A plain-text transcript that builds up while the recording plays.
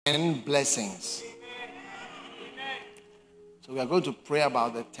10 blessings. So we are going to pray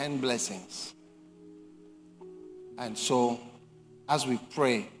about the 10 blessings. And so, as we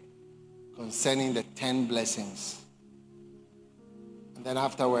pray concerning the 10 blessings, and then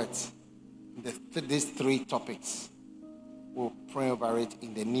afterwards, these 3 topics, we'll pray over it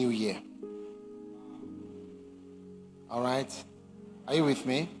in the new year. All right? Are you with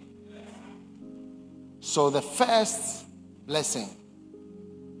me? So the first blessing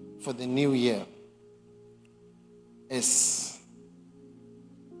for the new year is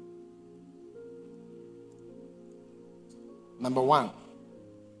number 1.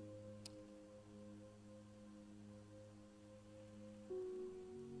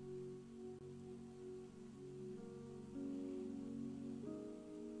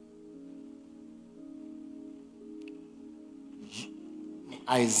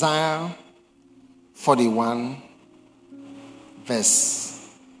 Isaiah 41 verse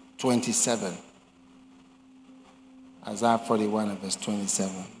 27. Isaiah 41 and verse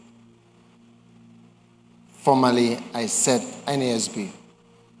 27. Formerly I said, NASB,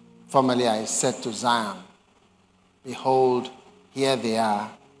 formerly I said to Zion, behold, here they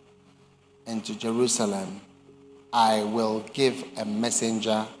are, and to Jerusalem I will give a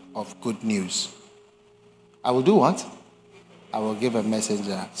messenger of good news. I will do what? I will give a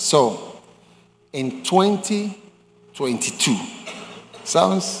messenger. So, in 2022,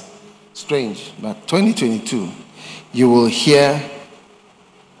 sounds strange, but 2022, you will hear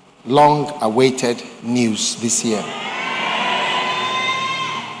long-awaited news this year.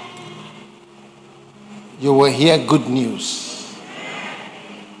 You will hear good news,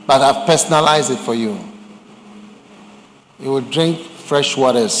 but I've personalized it for you. You will drink fresh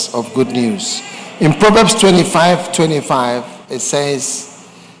waters of good news. In Proverbs 25:25, it says,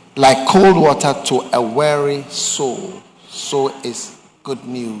 like cold water to a weary soul, so is good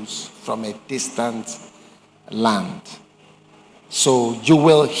news from a distant land. So you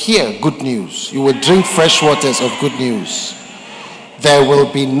will hear good news. You will drink fresh waters of good news. There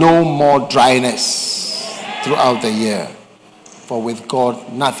will be no more dryness throughout the year. For with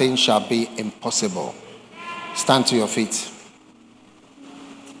God, nothing shall be impossible. Stand to your feet.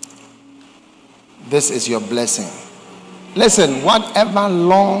 This is your blessing. Listen, whatever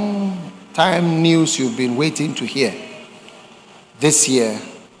long time news you've been waiting to hear, this year,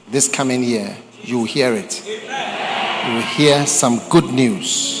 this coming year, you will hear it. You will hear some good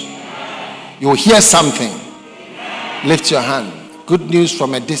news. You will hear something. Lift your hand. Good news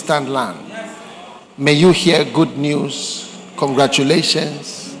from a distant land. May you hear good news.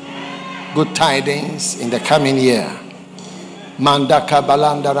 Congratulations. Good tidings in the coming year. Mandaka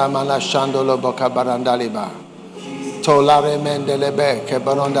balandara mana shandolo boka barandaliba. Tolare mendelebe ke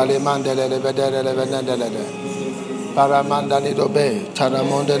barondale mandelebe delebe nendelebe. Paramandali dobe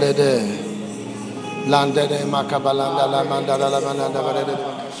taramondele de. Landere makabalanda la mandala la mananda barede.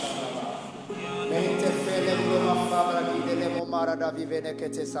 Mente fele broma fabra di dele momara da vivene che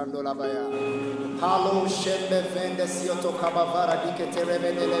te sandola baya. Halo shembe vende sioto kabavara di che te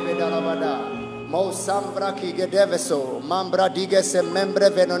remene lebe dalla bada. Mo sambra ki gedeveso mambra dige se membre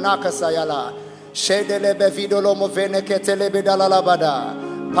venonaka sayala. Shede lebe vidolo mo vene che te lebe dalla labada.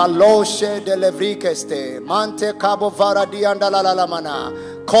 Paloshe de levrikeste mante kabovara di andala la mana.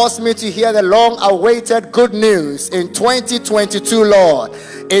 Cause me to hear the long-awaited good news in 2022, Lord.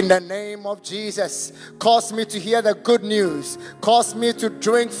 In the name of Jesus, cause me to hear the good news. Cause me to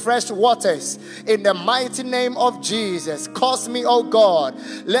drink fresh waters. In the mighty name of Jesus, cause me, oh God,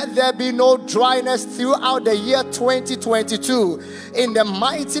 let there be no dryness throughout the year 2022. In the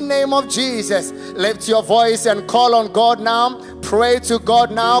mighty name of Jesus, lift your voice and call on God now. Pray to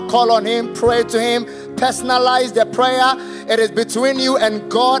God now. Call on Him. Pray to Him. Personalize the prayer. It is between you and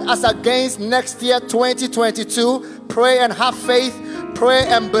God as against next year 2022. Pray and have faith. Pray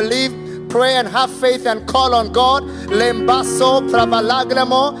and believe. Pray and have faith and call on God. Lembaso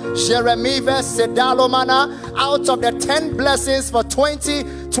pravalagramo jeremive sedalomana. Out of the 10 blessings for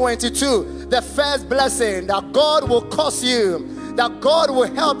 2022, the first blessing that God will cause you, that God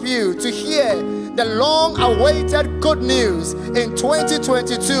will help you to hear the long-awaited good news in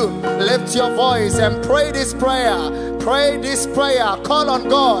 2022. Lift your voice and pray this prayer. Pray this prayer. Call on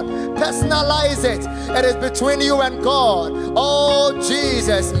God. Personalize it. It is between you and God. Oh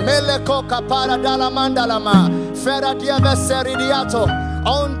Jesus. Meleko kapara dalamandalama. Feradiava seridiato.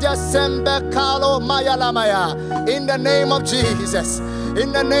 On December kalo mayalamaya. In the name of Jesus.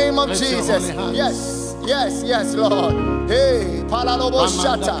 In the name of Jesus. Yes. Yes, yes, Lord. Hey, palalobo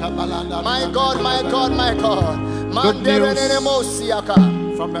shata. My God, my God, my God. Good news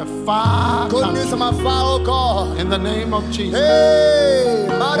from a far Good country. news from afar, oh God. In the name of Jesus. Hey,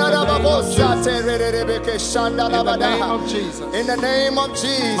 In the name of Jesus. in the name of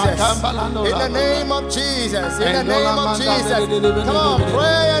Jesus. In the name of Jesus. In the name of Jesus. Come on,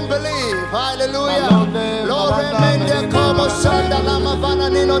 pray and believe. Hallelujah. Lord, remende como shanda la mavana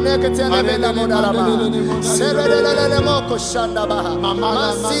nino neketele bela modarama. Serelele moko shanda baha.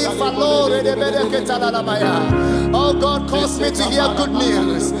 Masifa Lord de bedeketala la baya. Oh God, cause me to hear good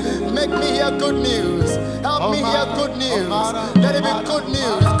news. Make me hear good news. Help me hear good news. Let it be good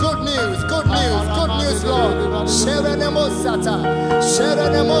news, good news, good news, good news, Lord. Sherenemosata,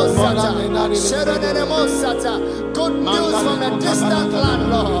 Sherenemosata, Sherenemosata. Good news from a distant land,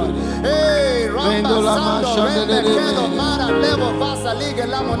 Lord. Hey, Ramba Sando, Rembe Kelo, Mara, Levo, Vasa, Liga,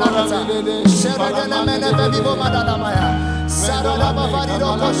 Lamonata. Sherenemene Vivo Madalamaya. In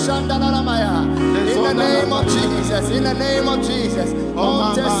the name of Jesus, in the name of Jesus.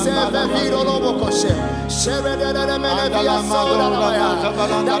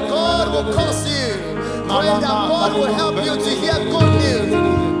 That God will cause you, pray that God will help you to hear good news.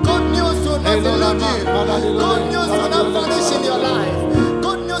 Good news will not elude you. Good news will not vanish in your life.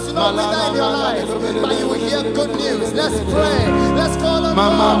 Good news will not wither in your life. But you will hear good news. Let's pray. Let's call on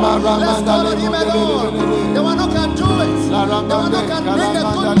God. Let's call on Him alone. The one who can do it. The one who can bring the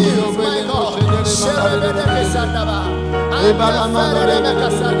good news, my God.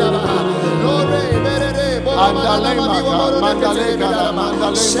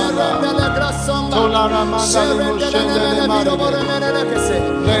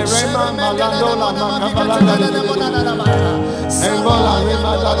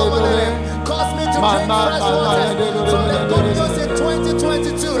 Cause me to drink fresh water from the good news in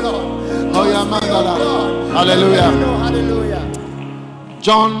 2022, Lord. Hallelujah. Hallelujah.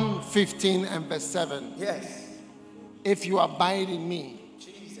 John 15 and verse 7. Yes. If you abide in me,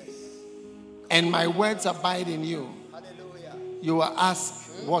 Jesus. and my words abide in you, Hallelujah. you will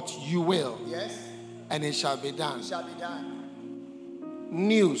ask what you will, Yes. and it shall be done. It shall be done.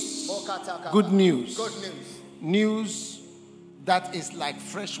 News. Good news. Good news. News that is like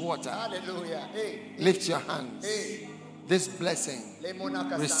fresh water. Hallelujah. Hey. Lift your hands. Hey. This blessing,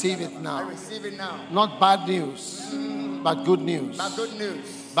 receive it now. I receive it now. Not bad news, but good news. My good news.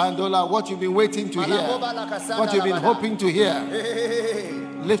 Bandola, what you've been waiting to hear, what you've been hoping to hear.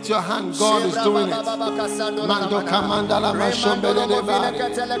 Lift your hand. God is doing it. Mando kamandala mashombele de bari.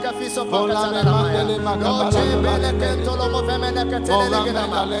 Bolame mandele makabala.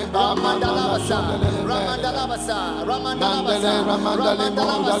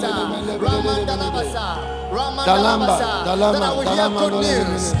 That I will hear good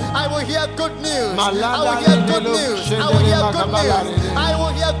news. I will hear good news. I will hear good news. I will hear good news. I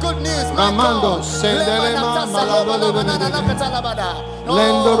will hear good news. Ramando senderema malado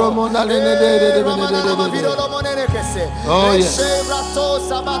lendoro mondalene de. Oh yes.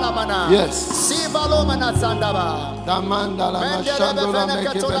 Yes. Damanda la mashandola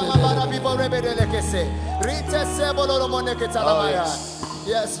mekebele.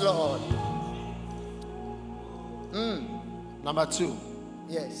 Yes, Lord. Number 2.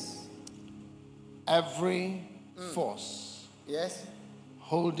 Yes. Every force Yes.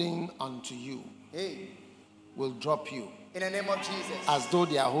 holding onto you Hey. will drop you In the name of Jesus. as though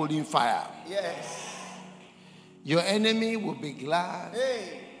they are holding fire. Yes. Your enemy will be glad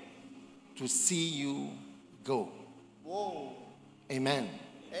Hey. to see you go. Whoa. Amen.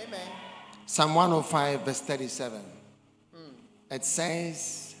 Amen. Psalm 105 verse 37. It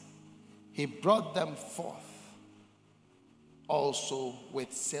says, He brought them forth also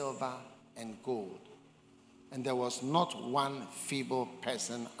with silver and gold, and there was not one feeble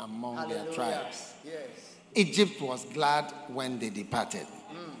person among their tribes. Yes. Egypt was glad when they departed.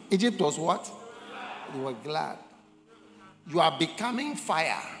 Egypt was what? They were glad. You are becoming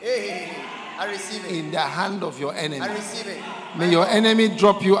fire Hey. I receive it. in the hand of your enemy. I receive it. May your enemy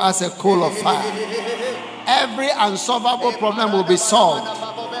drop you as a coal of fire. Every unsolvable problem will be solved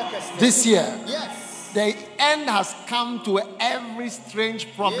this year. Yes. The end has come to every strange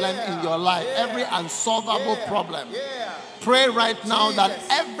problem in your life, every unsolvable problem. Pray right now that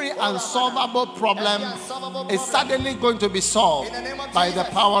every unsolvable problem is suddenly going to be solved by the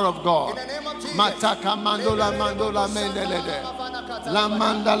power of God. Mataka mandola mandola mendelede. La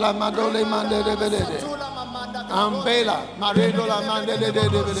mandala mandole mandelede. Ambela maredola mandelede.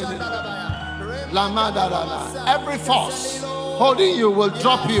 La madara. Every force holding you will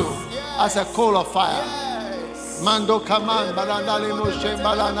drop you as a coal of fire. Mando kaman barandale moshe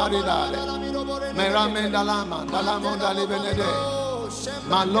balanadidale. Meramendalama dalamonda libelede.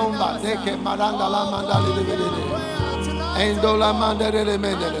 Malomba deke marandala mandali libelede.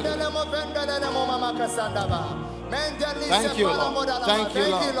 Thank you, Lord. Thank you,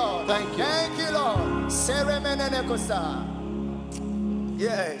 Lord. Thank you. Thank you, Lord.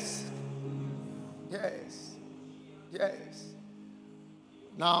 Yes. Yes. Yes.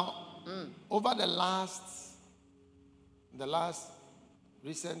 Now, over the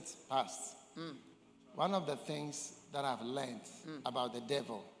recent past, one of the things that I've learned about the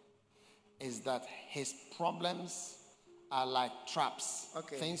devil is that his problems are like traps,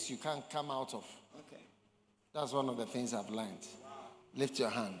 things you can't come out of. Okay. That's one of the things I've learned. Lift your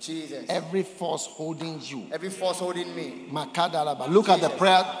hand. Jesus. Every force holding you. Every force holding me. Look at the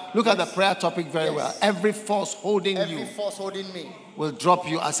prayer. Look at the prayer topic very well. Every force holding you. Every force holding me will drop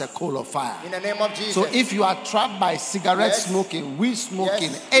you as a coal of fire. In the name of Jesus. So if you are trapped by cigarette smoking, weed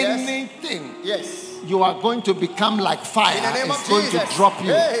smoking, anything, you are going to become like fire. In the name it's of going Jesus. to drop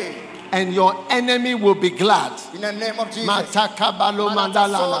you. Hey. And your enemy will be glad. In the name of Jesus. The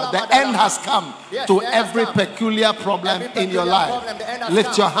end has come to every peculiar problem in your life.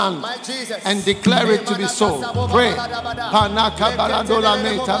 Lift your hand and declare it to be so. Pray.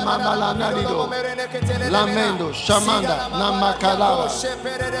 Lamendo, Shamanda, Namakalava,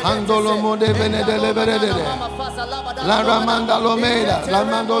 Handolomo de Benedele, La Ramanda Lomeda,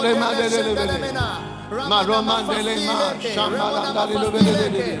 Lamando de Madele.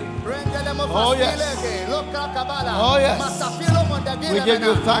 Oh yes. Oh yes. We give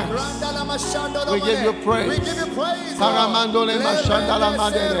you thanks. We give you praise.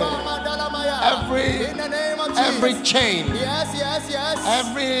 Every chain,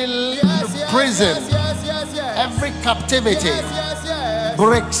 every prison, every captivity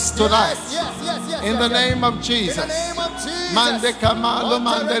breaks tonight. In the name of Jesus. Mande kamalo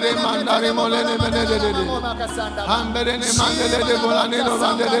mandere mandare molene menede. Hambere ne mandele de bolane no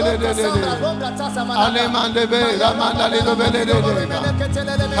mandele de. Ale mande be la mandale do belede.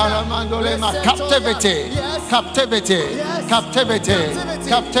 Karamandole ma captivity, captivity, captivity,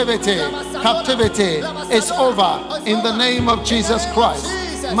 captivity, captivity is over in the name of Jesus Christ.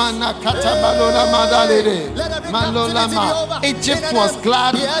 Egypt was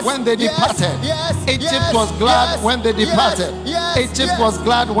glad when they departed. Egypt was glad when they departed. Egypt was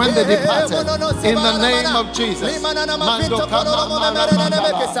glad when they departed. In the name of Jesus.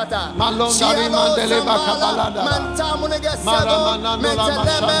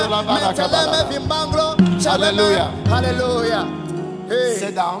 Hallelujah. Hallelujah. Hey.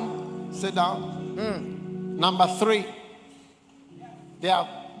 Sit down. Sit down. Number 3. There are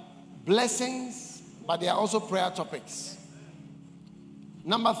blessings, but there are also prayer topics.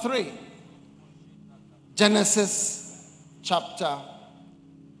 Number 3, Genesis chapter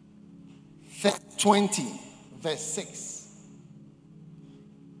 20, verse 6.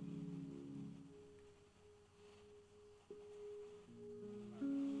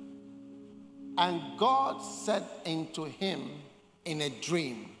 And God said unto him in a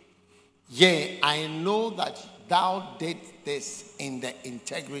dream, Yea, I know that thou didst this in the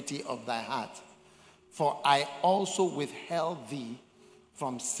integrity of thy heart, for I also withheld thee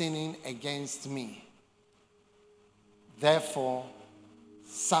from sinning against me. Therefore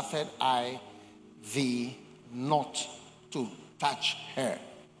suffered I thee not to touch her.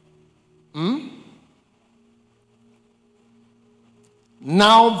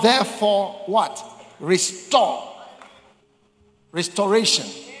 Now therefore what? Restoration.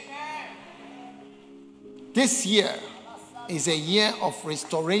 This year is a year of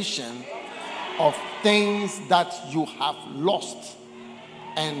restoration of things that you have lost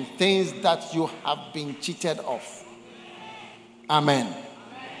and things that you have been cheated of. Amen.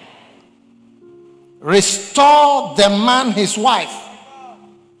 Restore the man his wife.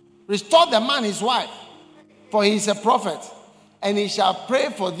 Restore the man his wife, for he is a prophet, and he shall pray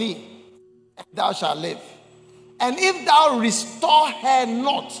for thee, and thou shalt live. And if thou restore her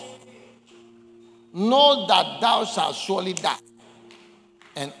not, know that thou shalt surely die,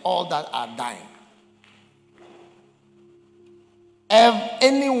 and all that are dying.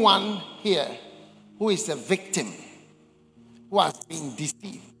 Anyone here who is a victim, who has been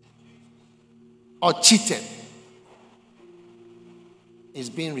deceived or cheated, is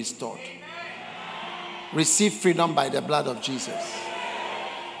being restored. Receive freedom by the blood of Jesus.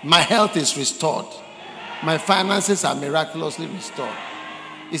 My health is restored. My finances are miraculously restored.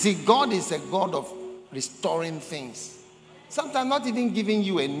 You see, God is a God of restoring things. Sometimes not even giving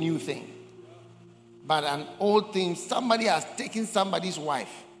you a new thing, but an old thing. Somebody has taken somebody's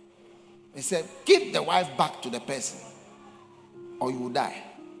wife. He said, give the wife back to the person, or you will die.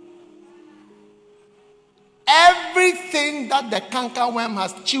 Everything that the canker worm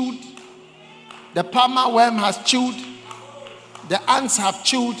has chewed, the palmer worm has chewed, the ants have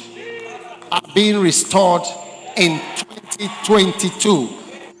chewed are being restored in 2022.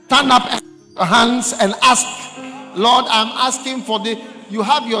 Stand up your hands and ask, Lord, I'm asking for the, you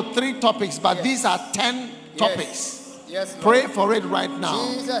have your 3 topics, but these are 10 topics. Yes, pray for it right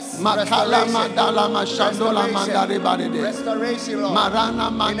now. Jesus. Restoration, Lord.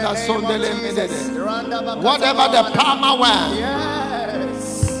 Whatever the palmer worm,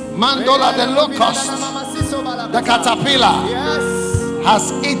 Mandola the locust, the caterpillar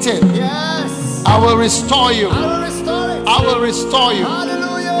has eaten, I will restore you. I will restore you.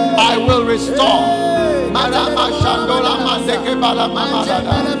 I will restore. Marama Shandola Mandeke Bala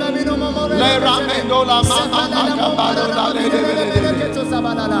Mamadada. Lera Mendola Mama Makabala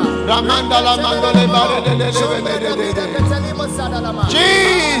Ramandala Mandole Bale.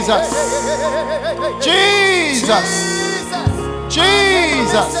 Jesus. Jesus.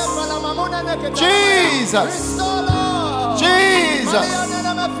 Jesus. Jesus. Jesus.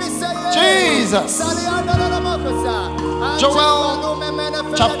 Jesus. Joel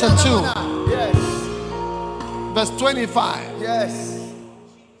chapter 2. Verse 25. Yes.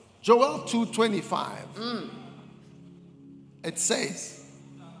 Joel 2:25. It says,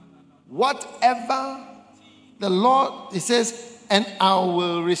 whatever the Lord, it says, and I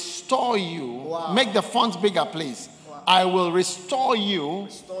will restore you. Wow. Make the font bigger, please. Wow. I will restore you.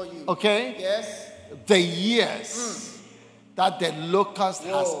 Okay? Yes. The years that the locust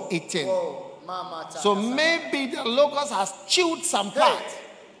has eaten. So maybe the locust has chewed some part.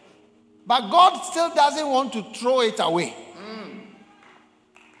 But God still doesn't want to throw it away.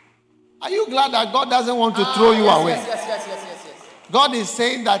 Are you glad that God doesn't want to throw you away? Yes. God is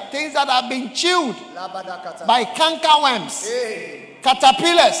saying that things that have been chewed by cankerworms,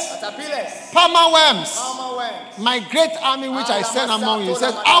 caterpillars, palmer worms, my great army which I send among you,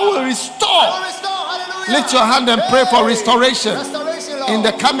 says, I will restore. Lift your hand and pray for restoration in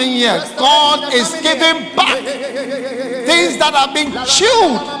the coming year. God is giving back things that have been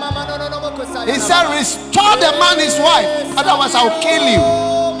chewed. He said, restore the man his wife, otherwise I'll kill you.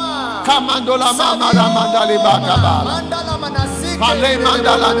 Kamandola mama ramandali bakaba. Pale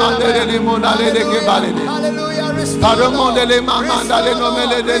mandala mandele monale de kebalede. Paromondele mandale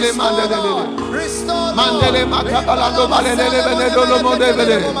nomele dele mandele. Mandele makabala do balele bele do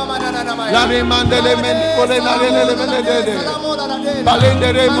mondele. La mandele men kole na lele bele.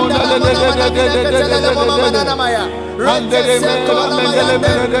 Balendere mondale de.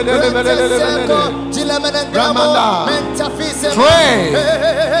 Ramanda. Pray.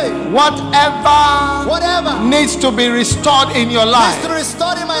 Whatever needs to be restored in your life,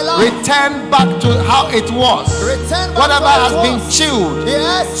 return back to how it was. Whatever has been chewed,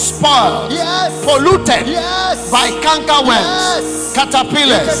 spoiled, polluted by cankerworms,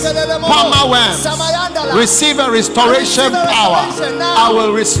 caterpillars, palmer worms, receive a restoration power. I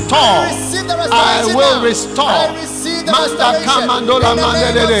will restore. I will restore.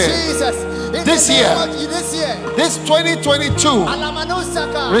 This year, this 2022,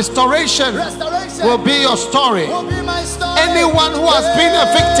 restoration will be your story. Anyone who has been a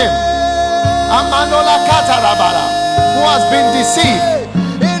victim, who has been deceived,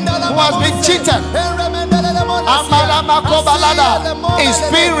 who has been cheated, is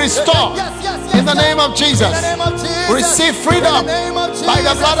being restored in the name of Jesus. Receive freedom by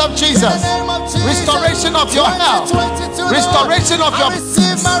the blood of Jesus. Restoration of your health, restoration of your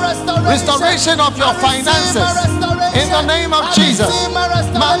business, restoration of your finances in the name of Jesus.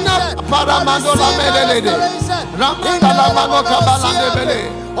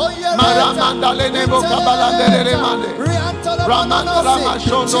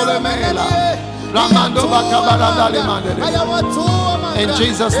 In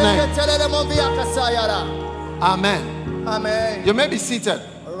Jesus' name. Amen. Amen. You may be seated.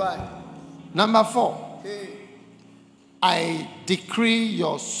 All right. Number 4. I decree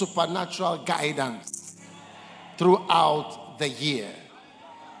your supernatural guidance throughout the year.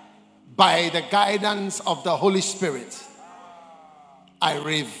 By the guidance of the Holy Spirit, I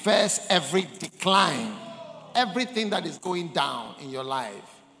reverse every decline. Everything that is going down in your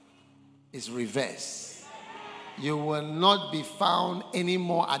life is reversed. You will not be found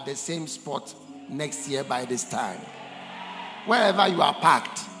anymore at the same spot next year by this time. Wherever you are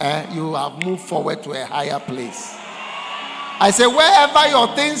parked, you have moved forward to a higher place. I say, wherever your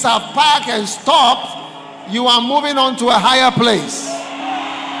things have parked and stopped, you are moving on to a higher place.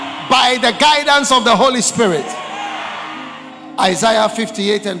 By the guidance of the Holy Spirit. Isaiah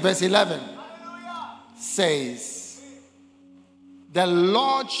 58 and verse 11 says, the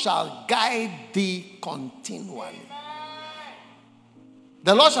Lord shall guide thee continually.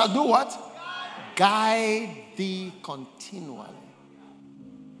 The Lord shall do what? guide thee continually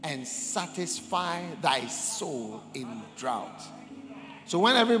and satisfy thy soul in drought. So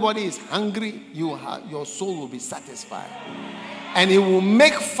when everybody is hungry, your soul will be satisfied. And it will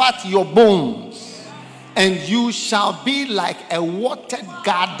make fat your bones. And you shall be like a watered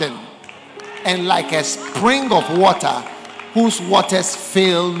garden and like a spring of water whose waters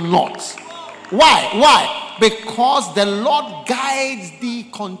fail not. Why? Because the Lord guides thee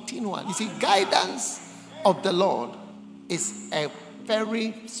continually. You see, guidance of the Lord is a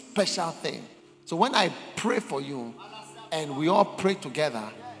very special thing. So when I pray for you and we all pray together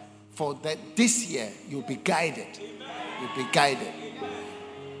for that this year, you'll be guided. You'll be guided.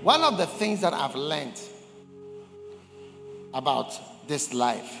 One of the things that I've learned about this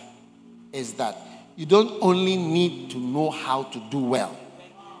life is that you don't only need to know how to do well.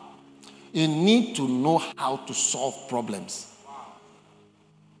 You need to know how to solve problems.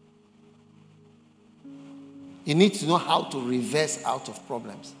 You need to know how to reverse out of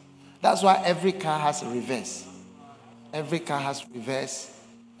problems. That's why every car has a reverse. Every car has reverse.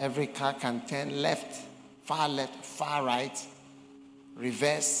 Every car can turn left, far right,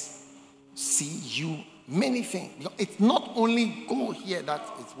 reverse, C, U, many things. It's not only go here that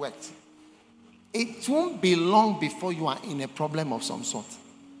it works. It won't be long before you are in a problem of some sort.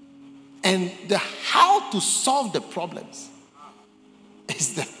 And the how to solve the problems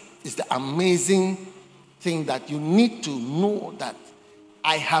is the amazing thing that you need to know that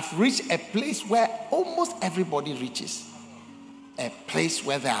I have reached a place where almost everybody reaches. A place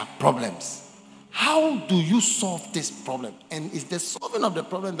where there are problems. How do you solve this problem? And it's the solving of the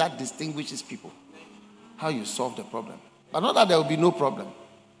problem that distinguishes people. How you solve the problem. But not that there will be no problem.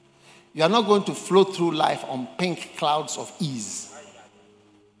 You are not going to float through life on pink clouds of ease.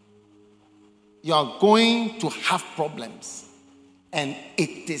 You are going to have problems. And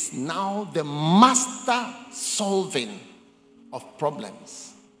it is now the master solving of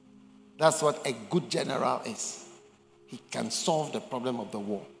problems. That's what a good general is. He can solve the problem of the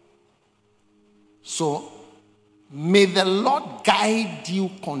war. So, may the Lord guide you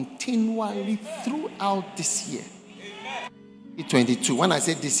continually throughout this year. 2022. When I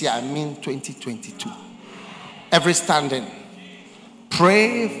say this year, I mean 2022. Every standing.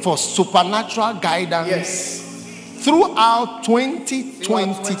 Pray for supernatural guidance throughout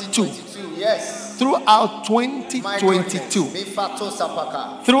 2022. Yes. Throughout 2022.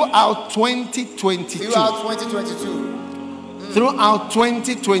 Throughout 2022. Throughout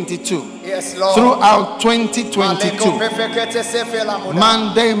 2022. Yes, Lord. Throughout 2022.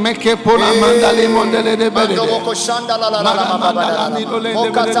 Mande meke pola mandale mondele de bedede.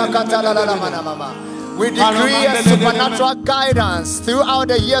 We decree a supernatural guidance throughout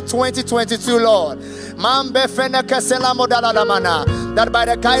the year 2022, Lord. That by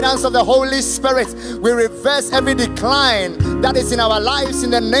the guidance of the Holy Spirit, we reverse every decline that is in our lives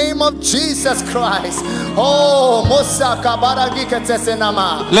in the name of Jesus Christ. Oh,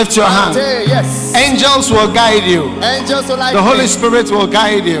 lift your hand. Yes. Angels will guide you. Angels will guide the Holy Spirit will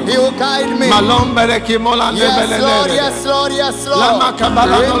guide you. He will guide me. Yes, Lord. Yes, Lord. Yes, Lord.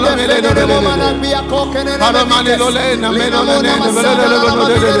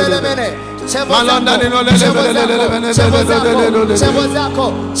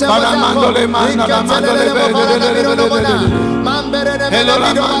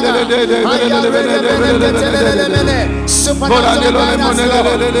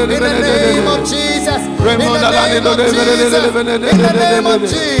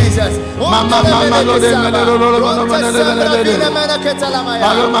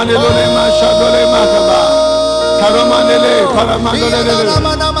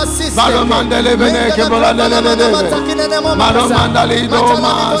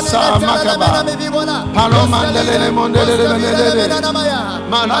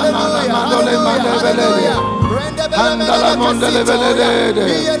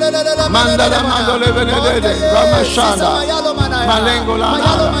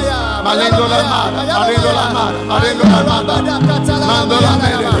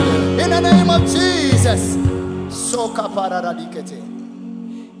 In the name of Jesus.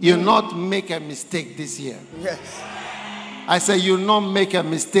 You'll not make a mistake this year. Yes. I say you'll not make a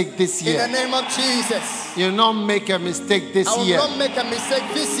mistake this year. In the name of Jesus. You'll not make a mistake this year. I will not make a mistake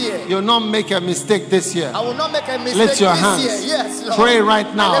this year. You'll not make a mistake this year. I will not make a mistake Lift your this hands. year. Yes, Lord. Pray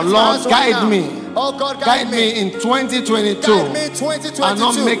right now. Lord, guide me. Oh God, guide me in 2022. Guide me in 2022. And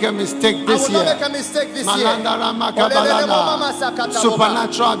not make a mistake this I will year. not make a mistake this year.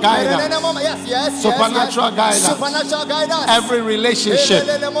 Supernatural guidance. Yes. Supernatural guidance. Supernatural guidance. Every relationship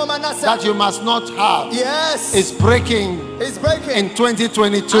that you must not have is breaking in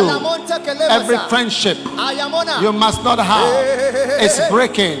 2022. Every friendship you must not have is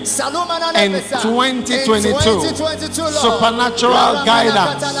breaking in 2022. Supernatural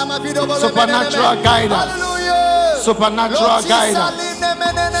guidance. Supernatural guidance. Supernatural guidance.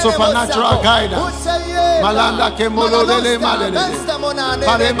 Supernatural guidance. Malanda ke molodele malele.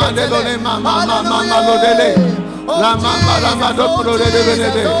 Pare mandele mama malodele. La mama do molodele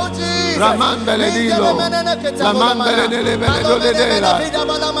benede. Raman beledilo. Raman beledele beledele.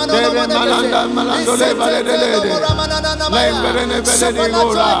 Deve malanda malandole beledele. Lemberene beledele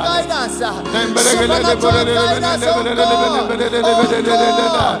ora. Lemberene beledele.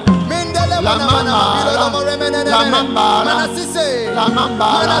 La mambara.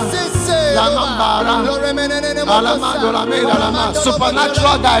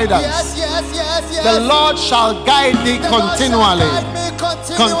 Supernatural guidance. Yes. The Lord shall guide thee continually,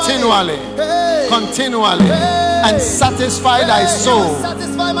 and satisfy thy soul.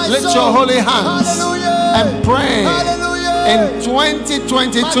 Lift your holy hands and pray. In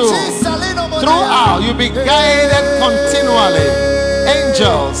 2022, throughout, you'll be guided continually.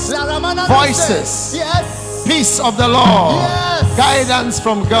 Angels, voices, peace of the Lord, guidance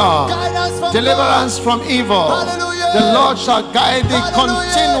from God, deliverance from evil. The Lord shall guide thee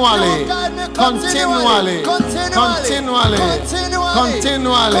continually.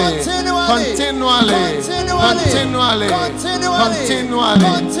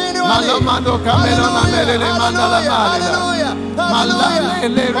 Malomado camelo na melele mandala malele.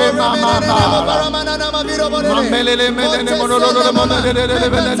 Malele mama Mamelele melele monolo monele mandele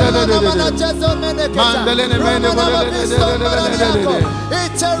melele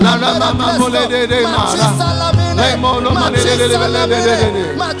la mama molele de mara le molo manele le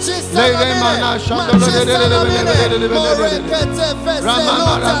mana shandolo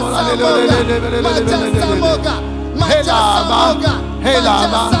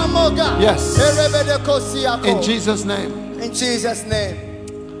Yes. In Jesus' name. In Jesus' name.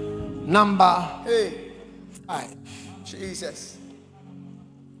 Number 5. Jesus.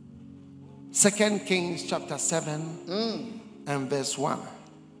 2 Kings chapter 7 and verse 1.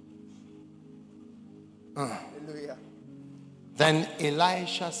 Hallelujah. Then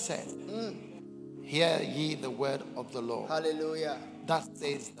Elisha said, Hear ye the word of the Lord. Hallelujah. Thus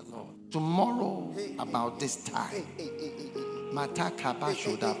says the Lord. Tomorrow about this time.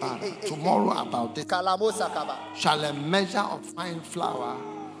 Tomorrow about this shall a measure of fine flour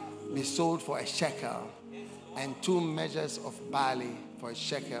be sold for a shekel, and 2 measures of barley for a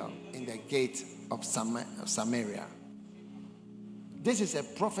shekel in the gate of Samaria. This is a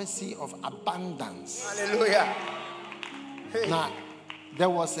prophecy of abundance. Hallelujah. Now, there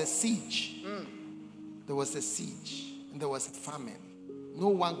was a siege. There was a siege. And there was a famine. No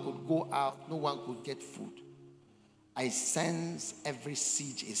one could go out. No one could get food. I sense every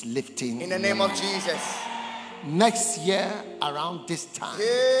siege is lifting. In the name of Jesus. Next year, around this time,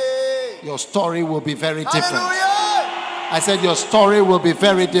 your story will be very different. Hallelujah. I said your story will be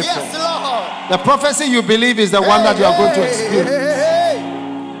very different. Yes, Lord. The prophecy you believe is the one that you are going to experience.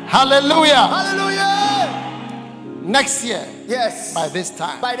 Hallelujah. Hallelujah. Next year, yes, by this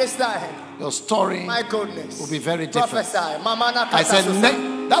time, your story will be very different. Prophesy. I said,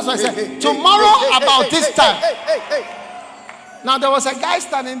 that's why I said, tomorrow about this time. Now, there was a guy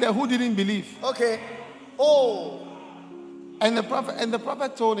standing there who didn't believe. Okay. Oh. And the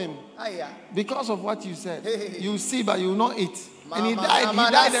prophet told him, because of what you said, you see, but you will not eat. And he died. He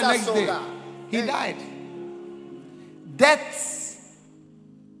died the next day. He died. Deaths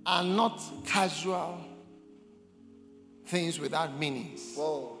are not casual things without meanings.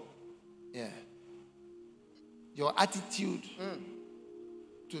 Whoa. Yeah. Your attitude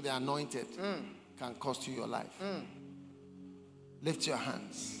to the anointed can cost you your life. Lift your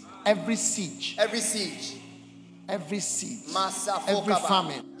hands. Every siege, every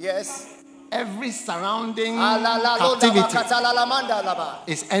famine, yes, every surrounding captivity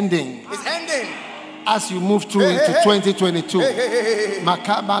is ending. It's ending. As you move through into 2022.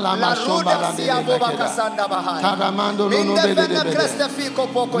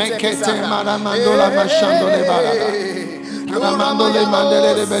 Ramandole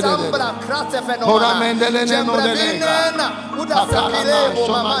mandele bedede. Sambra krate Ora fenomena. mendele ne modele. Jembravinen udasakile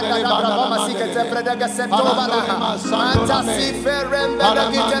bomamanda dabrabama sikete predega setobala. Manta siferem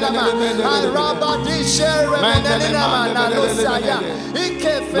bedegitelama. Araba dishere menelina nalusaya.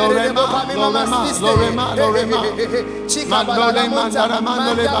 Ike ferele bopami mama siste. Lorema. Chikabala monta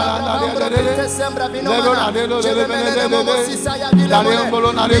mandala bambre sembra vinomana. Jembele momo sisaya gilemone.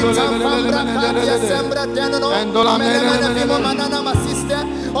 Sembra denono. Mele vinomana masiste.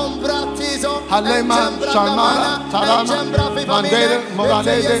 Ombratizo. Halema Sharmana Tarama Mandere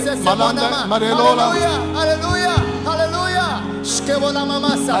Moralede Malanda Marelola. Hallelujah. Shkebola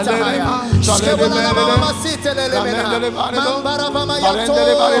mama sataya. Shkebola mama sitelele mena. Mambara mama yato.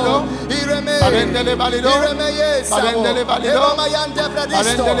 Ireme balido. Ireme balido. Mama yande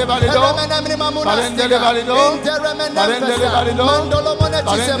bradisto. Ireme mamuna. Balido. Intereme balido. Mandolo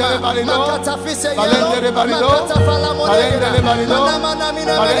monetisema. Makata fise yelo. Makata fala monegera. Mana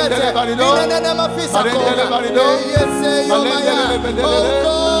mine melete. Mine mafisa ko. Yes yomaya.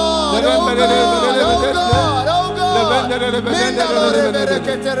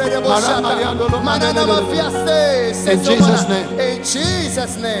 In Jesus' name. In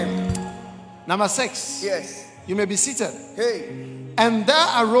Jesus' name. Number 6. Yes. You may be seated. Hey. And there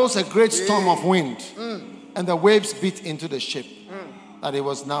arose a great storm of wind, and the waves beat into the ship, that it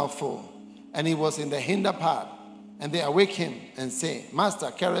was now full. And he was in the hinder part. And they awake him and say,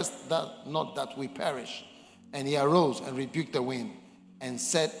 Master, carest thou not that we perish? And he arose and rebuked the wind, and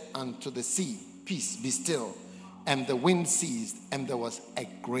said unto the sea, Peace, be still. And the wind ceased, and there was a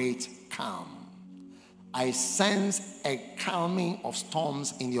great calm. I sense a calming of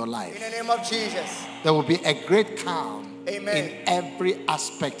storms in your life. In the name of Jesus. There will be a great calm. Amen. In every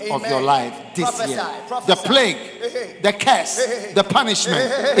aspect Amen. of your life this year. Prophesy. The plague, the curse, the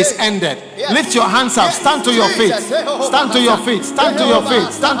punishment is ended. Yes. Lift your hands up. Stand to your feet. Stand to your feet. Stand to your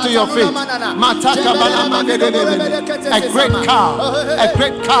feet. Stand to your feet. A great calm. A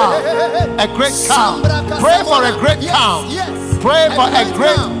great calm. A great calm. Pray for a great calm. Pray for a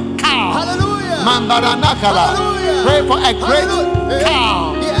great calm. Hallelujah. Mambaranakala. Pray for a great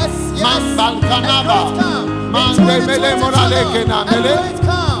calm. Mambalkanaba. Pray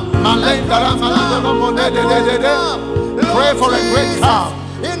for a great calm.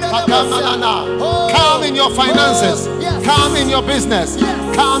 Calm in your finances. Calm in your business.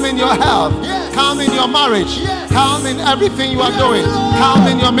 Calm in your health. Calm in your marriage. Calm in everything you are doing. Calm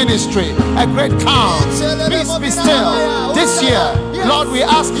in your ministry. A great calm. Peace be still. This year, Lord, we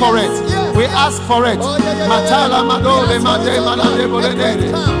ask for it. We ask for it. Matala madole made malade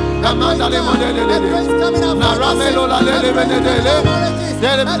bolede.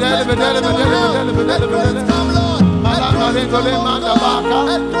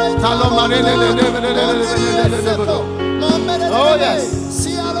 Oh yes.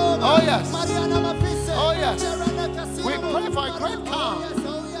 Oh yes. Oh yes. We pray for a great calm.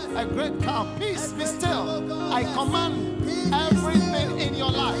 A great calm. Peace be still. I command everything in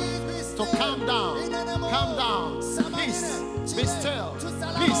your life to calm down. Calm down. Peace. Be still.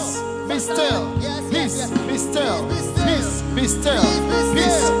 Peace. Be still. Peace. Be still. Peace. Be still.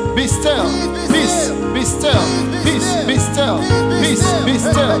 Peace. Be still. Peace. Be still. Peace. Be still. Peace. Be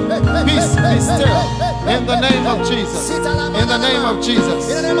still. Peace. Be still. In the name of Jesus. In the name of Jesus.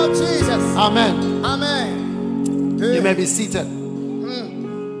 In the name of Jesus. Amen. Amen. You may be seated.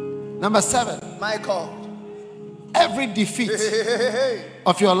 Number 7. My God. Every defeat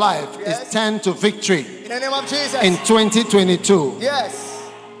of your life is turned to victory. In the name of Jesus. In 2022. Yes.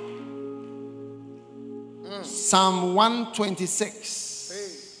 Psalm 126.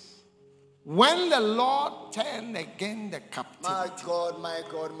 When the Lord turned again the captivity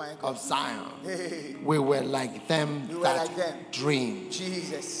of Zion, we were like them that dream.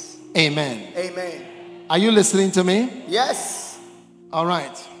 Jesus. Amen. Amen. Are you listening to me? Yes. All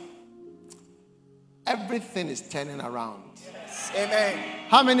right. Everything is turning around. Yes. Amen.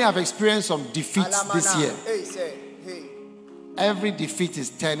 How many have experienced some defeats this year? Every defeat is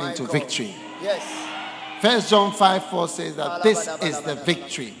turning to victory. Yes. 1 John 5:4 says that this is the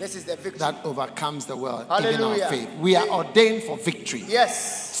victory that overcomes the world, even our faith. We are ordained for victory.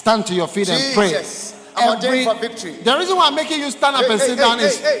 Yes. Stand to your feet and pray. I'm ordained for victory. The reson why I'm making you stand up and sit down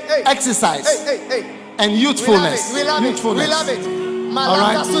is exercise and youthfulness. We love it. We love it. All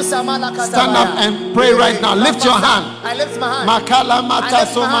right. Stand up and pray right now. Lift your hand. I lift my hand. Makala mata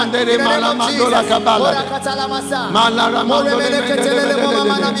so mandere mala mandola kabala. Malara mandole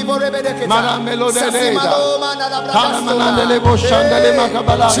mendele. Mara melode leda. Kala manandele boshandele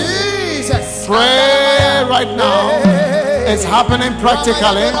makabala. Jesus. Pray right now. It's happening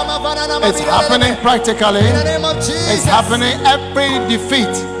practically. It's happening practically. Jesus. It's happening. Every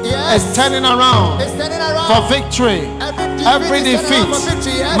defeat Yes. is turning around It's turning around. for victory. Every is turning around for defeat.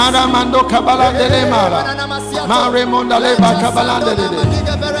 victory, yes. Madamando kabala dele mara. Mare mondale ba kabala dele.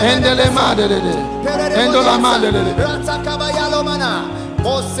 Endele ma dele. Endola ma dele.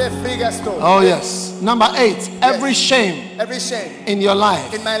 Oh yes. Number 8. Every shame in your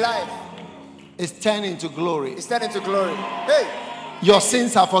life in my life is turning to glory. is turning to glory. Hey, Your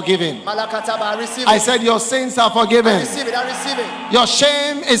sins are forgiven. Malakataba, I receive I it. said your sins are I forgiven. receive it. I receive it. Your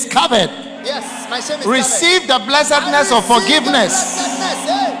shame is covered. Yes, my shame is Receive the covered. blessedness I of receive the forgiveness. blessedness,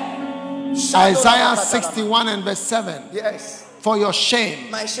 hey. Isaiah Shadow 61 and verse 7. Yes, For your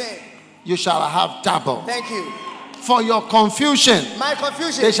shame my shame. you shall have double. Thank you. For your confusion My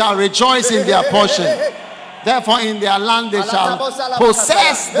confusion. they shall rejoice in their portion. Therefore in their land they shall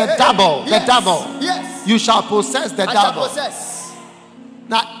possess the double. The Yes, double. Yes. You shall possess the I shall double. possess.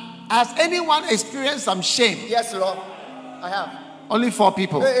 Now, has anyone experienced some shame? Yes, Lord. I have. Only 4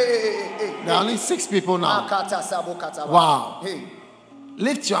 people. Hey. There are only 6 people now. Wow. Hey,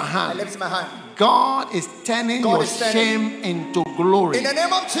 Lift your I hand. lift my hand. God is turning God your is turning. shame into glory. In the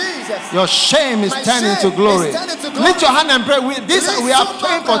name of Jesus. Your shame is My turning shame to glory. is turning to glory. Lift your hand and pray. We are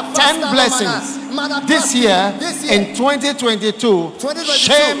praying for 10 blessings. This year, in 2022,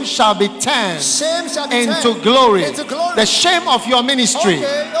 shame shall be turned Shame shall be into turned glory. into glory. The shame of your ministry,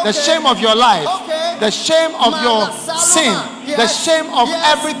 Okay. the shame of your life, Okay. the shame of your sin, the Yes. shame of Yes.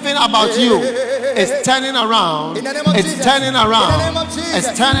 everything about you is turning around. In the name of It's Jesus. turning In the around. name of Jesus.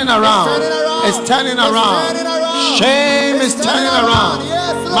 It's turning around. It's turning around. It's turning It's around. turning around. Shame It's is turning turning around. around.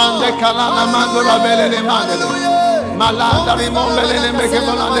 Yes, Lord. Mande kalana mandora belele mandele. Malanda limon belele meke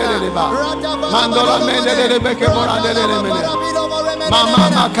bolandele ba. Mandola mendele beke bolandele mele. Mama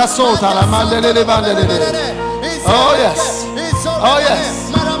makasota la mandele bandele. Oh yes. Oh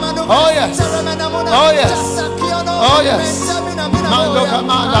yes. Oh yes. Oh yes. Oh yes. Mando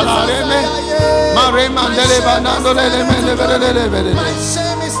kamanda la reme. Mare mandele bandando le mele belele.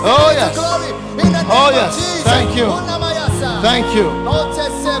 Oh yes. Oh yes. Thank you. Thank you.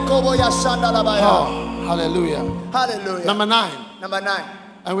 Oh, hallelujah. Hallelujah. Number 9. Number 9.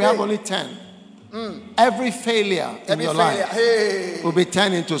 And we have only 10. Every failure in your life will be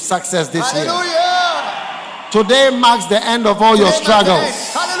turned into success this year. Hallelujah. Today marks the end of all your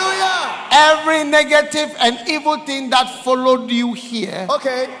struggles. Hallelujah. Every negative and evil thing that followed you here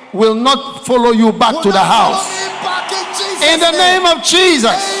Okay. will not follow you back to the house. In the name of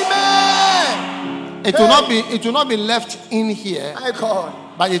Jesus. Amen. It will not be left in here, My God.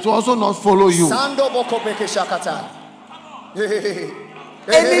 but it will also not follow you. Sando boko peke shakata.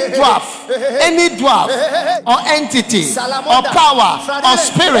 Any dwarf or entity or power or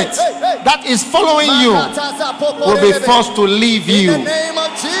spirit that is following you will be forced to leave you. In the name of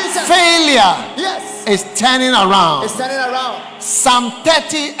Jesus. Failure Yes. is turning around. It's turning around. Psalm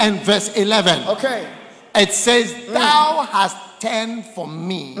 30 and verse 11. Okay. It says, Thou hast turned for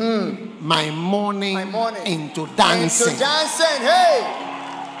me my mourning into dancing. Into dancing. Hey.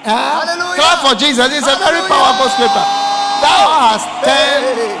 Hallelujah. Clap for Jesus. It's a very powerful scripture. Thou hast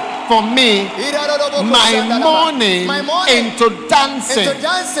turned for me my mourning into dancing. Into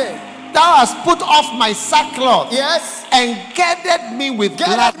dancing. Thou hast put off my sackcloth Yes. and gathered me with Get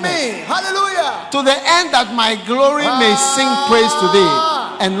gladness, me. Hallelujah. to the end that my glory may sing praise to thee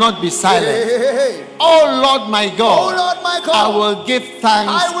and not be silent. Hey. Oh Lord my God, Oh Lord my God. I will give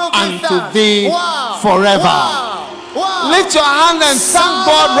thanks I will give unto thanks. thee Wow. forever. Wow. Wow. Lift your hand and thank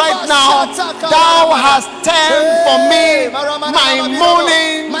God right now. Thou hast turned for me my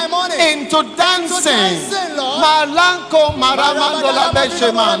mourning into dancing. Malanko maramando la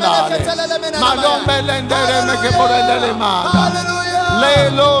beshe manale. Madome lendere meke borendele manda.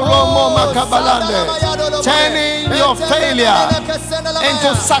 Lelo romo makabalande. Turning your failure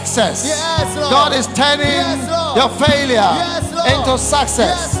into success. God is turning your failure into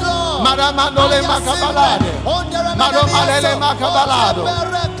success. Maramandole makabalade. Maromalele makabalado.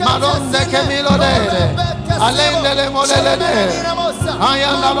 Maronde ke milodere. Alendele molele.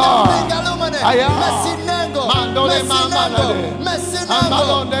 Ayanda Lord. Mandole mamalade.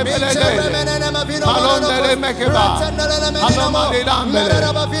 Amalonde belede. Malonde mekeba. Anomali lambele.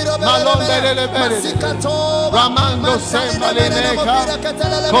 Malonde lebele. Ramando sembalineka.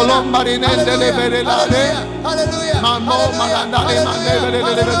 Colombarinende lebelade. Mamo malandale mandele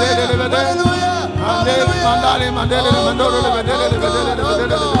lebele. Mandale mandele mandole lebele.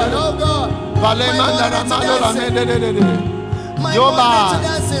 Vale mandara mandola medele. Yoba,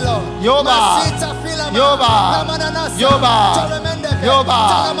 Yoba, Yoba, Yoba, Yoba,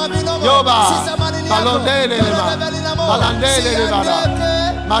 Yoba, Balondele, Balandele,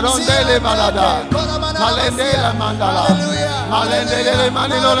 Marondele balada. Malendele mandala. Malendele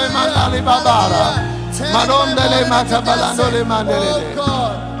manilole mandali babara. Marondele matabalandole mandele.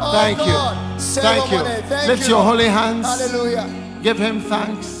 Thank you. Thank you. Lift your holy hands. Hallelujah. Give him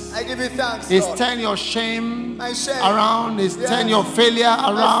thanks. I give you thanks. He's Lord. turned your shame My shame around. He's turned your failure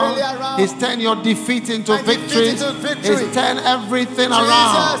around. He's turned your defeat into victory. He's turned everything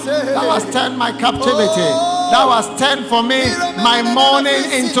around. That was turned my captivity. That was turned for me my mourning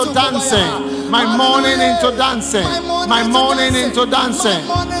into dancing. My mourning into dancing. My mourning into dancing.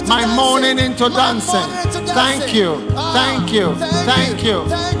 My mourning into dancing. Thank you. Thank you. Thank you.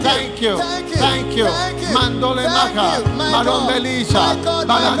 Thank you. Thank you. Mandole maka. Madombelisha.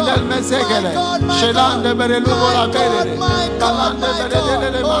 Balandel mesegele. Shelande berelugola berere. Kalande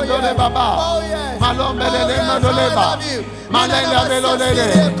berele mandole baba. Malombele mandoleba. Malenda belolele.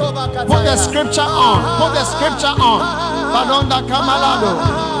 Put the scripture on. Put the scripture on. Balonda kamalado.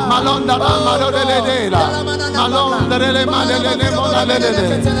 Malonda malodele. Malonda rele mandele monalele.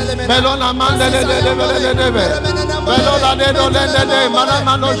 Belona mandele belele. Belona de dolele.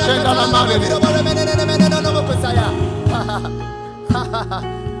 Malamano shenda la mandele.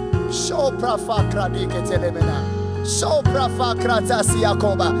 Show prafakra diketelemena. Show prafakra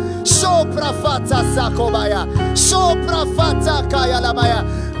siakoba. Show prafata sakobaya. Show prafata kayalabaya.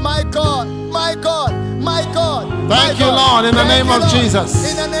 My God, my God, my God. Thank you, Lord, in the name of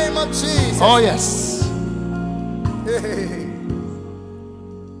Jesus. In the name of Jesus. Oh, yes. Hey.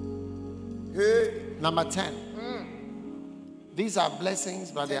 Hey. Number 10. These are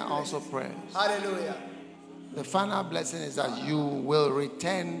blessings, but they are also prayers. Hallelujah. The final blessing is that you will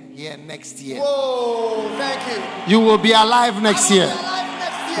return here next year. Whoa, thank you. You will be alive next year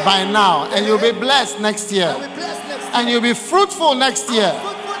Next year. by now, and you'll be blessed next year, I'll be blessed next year. and you'll be fruitful next year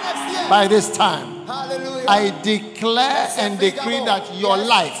Fruitful next year. by this time. Hallelujah. I declare and decree that your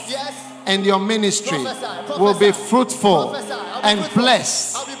life Yes. and your ministry Prophesy. will be fruitful Prophesy. I'll be and fruitful.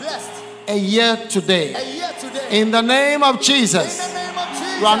 blessed I'll be blessed. a year today. A year today. In the name of In Jesus, the name of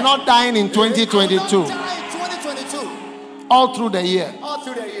Jesus. you are not dying in 2022. I will not die in 2022. All through the year, All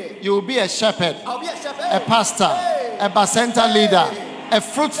through the year. you will be a shepherd, I'll be a shepherd. a pastor, Hey. a bacenta leader, a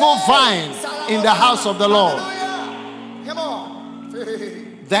fruitful vine in the house of the Lord. Hallelujah. Come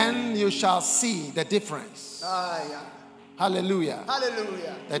on. Then you shall see the difference. Ah, yeah. Hallelujah.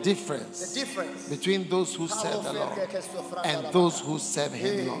 Hallelujah. The The difference difference. between those who serve the Lord and those who serve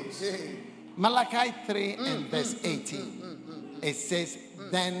him not. Malachi 3 and verse 18. It says,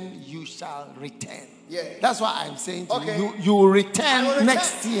 then you shall return. Yeah. That's why I'm saying to Okay. you, you will I return will return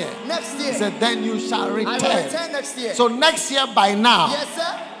next year. Next year. He said, then you shall I return. will return next year. So next year by now, Yes,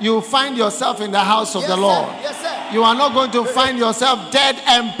 sir. you will find yourself in the house of Yes, the sir. Lord. Yes, sir. You are not going to find yourself dead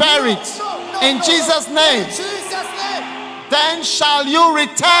and buried. No, In Jesus' name. In Jesus' name. Then shall you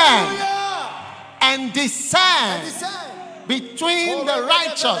return Hallelujah. and discern Discern. between the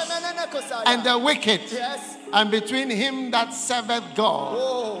righteous and the wicked, Yes. and between him that serveth God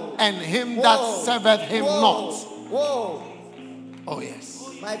Whoa. and him Whoa. that serveth him Whoa. not. Whoa. Oh yes.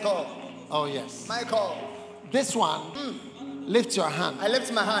 My God. Oh yes. My God. This one, lift your hand. I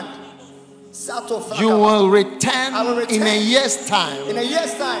lift my hand. Sato You Fraka. will return, I will return in a year's time. In a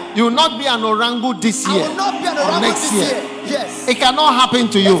year's time. You will not be an orangu this I year will not be an or orangutan next this year. year. Yes. It cannot happen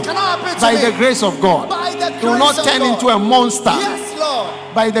to you It cannot happen to by me. the grace of God. By the You will not grace of turn God. into a monster Yes, Lord.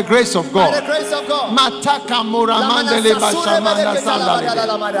 by the grace of By the God. grace of God. Mataka mura mandele bashamanda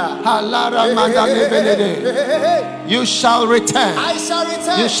sandale. Halara mandale belede. You shall return. I shall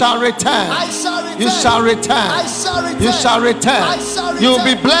return. You shall return. I shall return. You shall return. I shall return. You shall return. I shall return. You will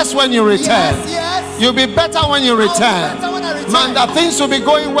be blessed when you return. Yes, yes. You'll be better when you return. better when I return. Man, the things will be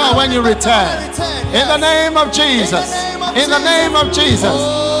going well when you return. In the name of Jesus. In the name of Jesus.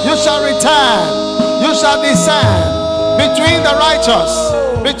 You shall return. You shall discern between the righteous,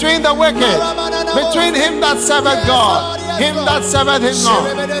 between the wicked, between him that serveth God, him that serveth him not.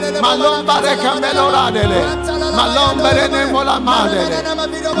 Malom bareka meloradele. Malom berene mola madele.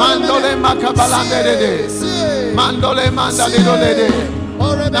 Mandole makabalandele. Mandole mandalidolede.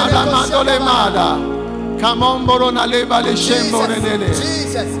 Nada mandole mada. Kamon borona leba le shemborenele.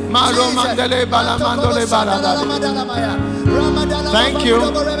 Maro mandele bala mandole barada. Thank you.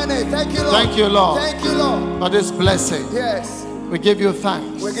 Thank you, Lord. Thank you, Lord. For this blessing. Yes. We give you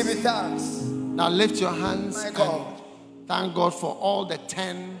thanks. We give you thanks. Now lift your hands My and God. thank God for all the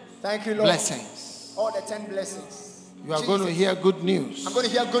 10 Thank you, Lord. blessings. All the 10 blessings. You are going to hear good news. I'm going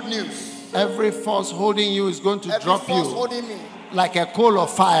to hear good news. Every force holding you is going to Every drop force you holding me. like a coal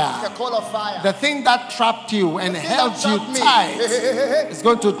of fire. Like a coal of fire. The thing that trapped you and held you tight is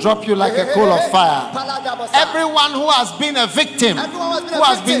going to drop you like a coal of fire. Everyone who has been a victim, who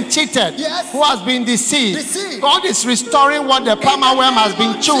has been cheated, who has been deceived, God is restoring what the palmer worm has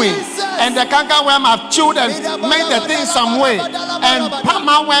been chewing. And the canker worm have chewed and made the thing some way. And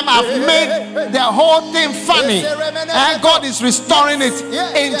palmer worm have made the whole thing funny. And God is restoring it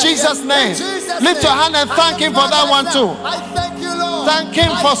in Jesus' name. Lift your hand and thank Him for that one too. Thank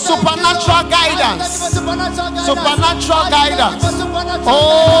Him for supernatural guidance. Supernatural guidance.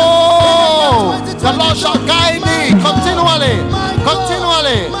 Oh, the Lord shall guide me continually.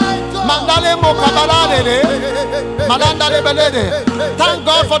 Continually. Thank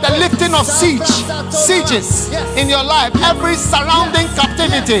God for the lifting of sieges in your life. Every surrounding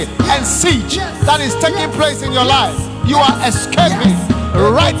captivity and siege that is taking place in your life, you are escaping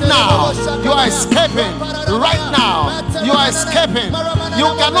right now. You are escaping right now. You are escaping. You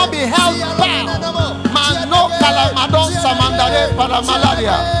cannot be held bound. Mano kalamadon samandare para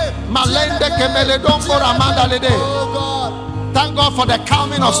malaria. Malende kemeledon para mandalede. Thank God for the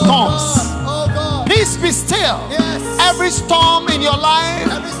calming of storms. Peace be still. Every storm in your life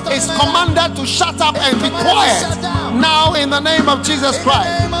is commanded to shut up and be quiet. Now in the name of Jesus Christ.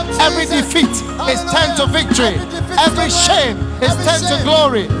 Every defeat is turned to victory. Every shame is turned to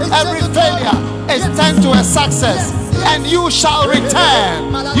glory. Every failure is turned to a success. And you shall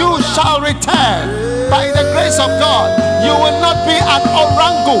return. You shall return. By the grace of God, you will not be at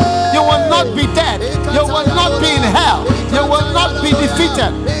Orango. You will not be dead. You will not be in hell. You will not be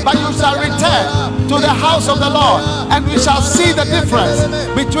defeated. But you shall return to the house of the Lord. And we shall see the difference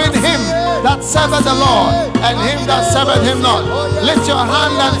between him that serveth the Lord and him that serveth him not. Lift your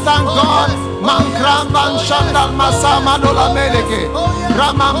hand and thank God.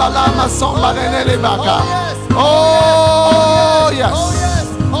 Oh yes.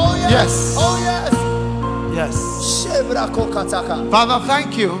 Yes. Yes. Father,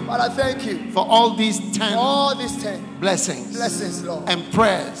 thank you. Father, thank you for all these 10 blessings, Lord, and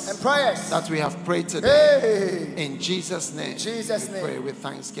prayers that we have prayed today. In Jesus' name. We pray with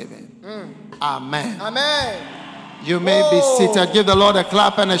thanksgiving. Amen. Amen. You may be seated. Give the Lord a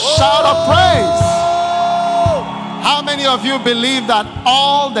clap and a shout of praise. How many of you believe that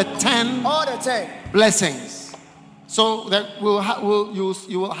all the 10 blessings? So that you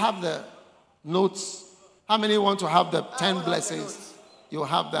will have the notes. How many want to have the 10 blessings? You'll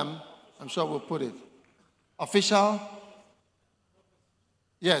have them. I'm sure we'll put it. Official?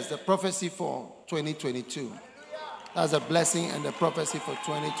 Yes, the prophecy for 2022. That's a blessing and the prophecy for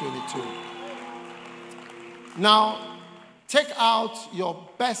 2022. Now, take out your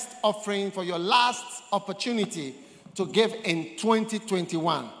best offering for your last opportunity to give in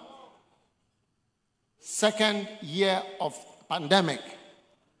 2021. Second year of pandemic.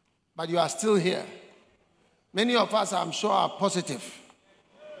 But you are still here. Many of us, I'm sure, are positive.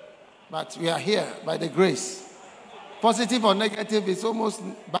 But we are here by the grace. Positive or negative is almost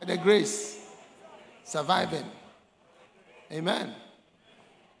by the grace. Surviving. Amen.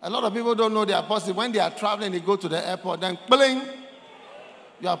 A lot of people don't know they are positive. When they are traveling, they go to the airport, then bling,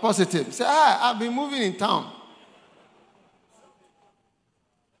 you are positive. Say, I've been moving in town.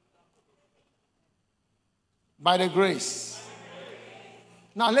 By the grace.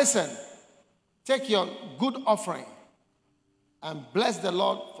 Now listen. Take your good offering and bless the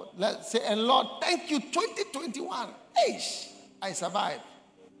Lord. Let's say, and Lord, thank you, 2021. I survived.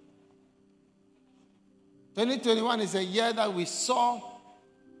 2021 is a year that we saw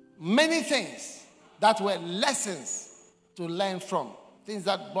many things that were lessons to learn from. Things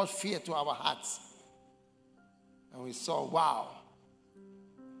that brought fear to our hearts. And we saw, wow.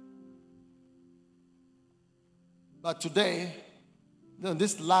 But today,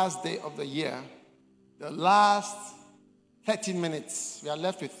 this last day of the year, the last 30 minutes, we are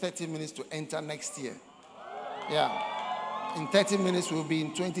left with 30 minutes to enter next year. Yeah. In 30 minutes, we'll be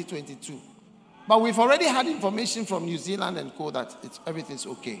in 2022. But we've already had information from New Zealand and co that everything's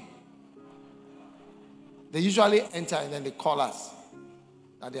okay. They usually enter and then they call us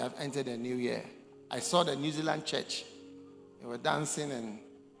that they have entered a new year. I saw the New Zealand church. They were dancing and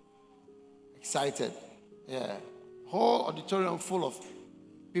excited. Yeah. Whole auditorium full of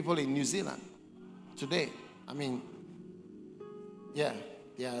people in New Zealand today. I mean, yeah,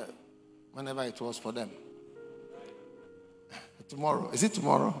 whenever it was for them. Tomorrow. Is it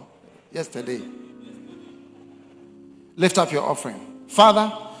tomorrow? Yesterday. Lift up your offering.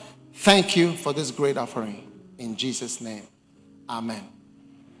 Father, thank you for this great offering. In Jesus' name. Amen.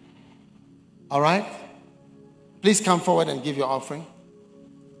 All right? Please come forward and give your offering.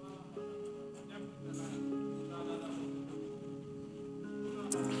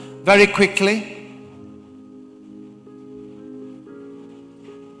 very quickly.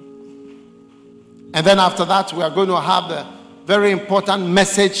 And then after that, we are going to have the very important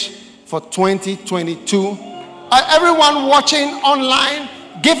message for 2022. Everyone watching online,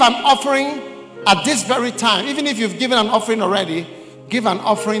 give an offering at this very time. Even if you've given an offering already, give an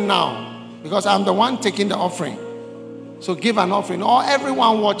offering now, because I'm the one taking the offering. So give an offering. Or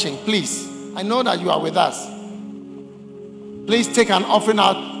everyone watching, please. I know that you are with us. Please take an offering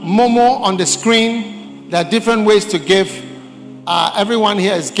out. Momo on the screen. There are different ways to give. Everyone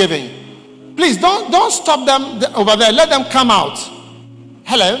here is giving. Please don't stop them over there. Let them come out.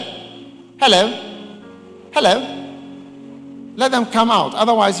 Hello. Hello. Hello. Let them come out.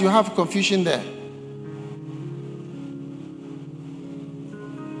 Otherwise, you have confusion there.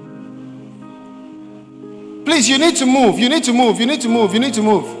 Please, you need to move. You need to move. You need to move. You need to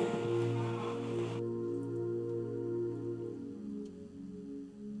move.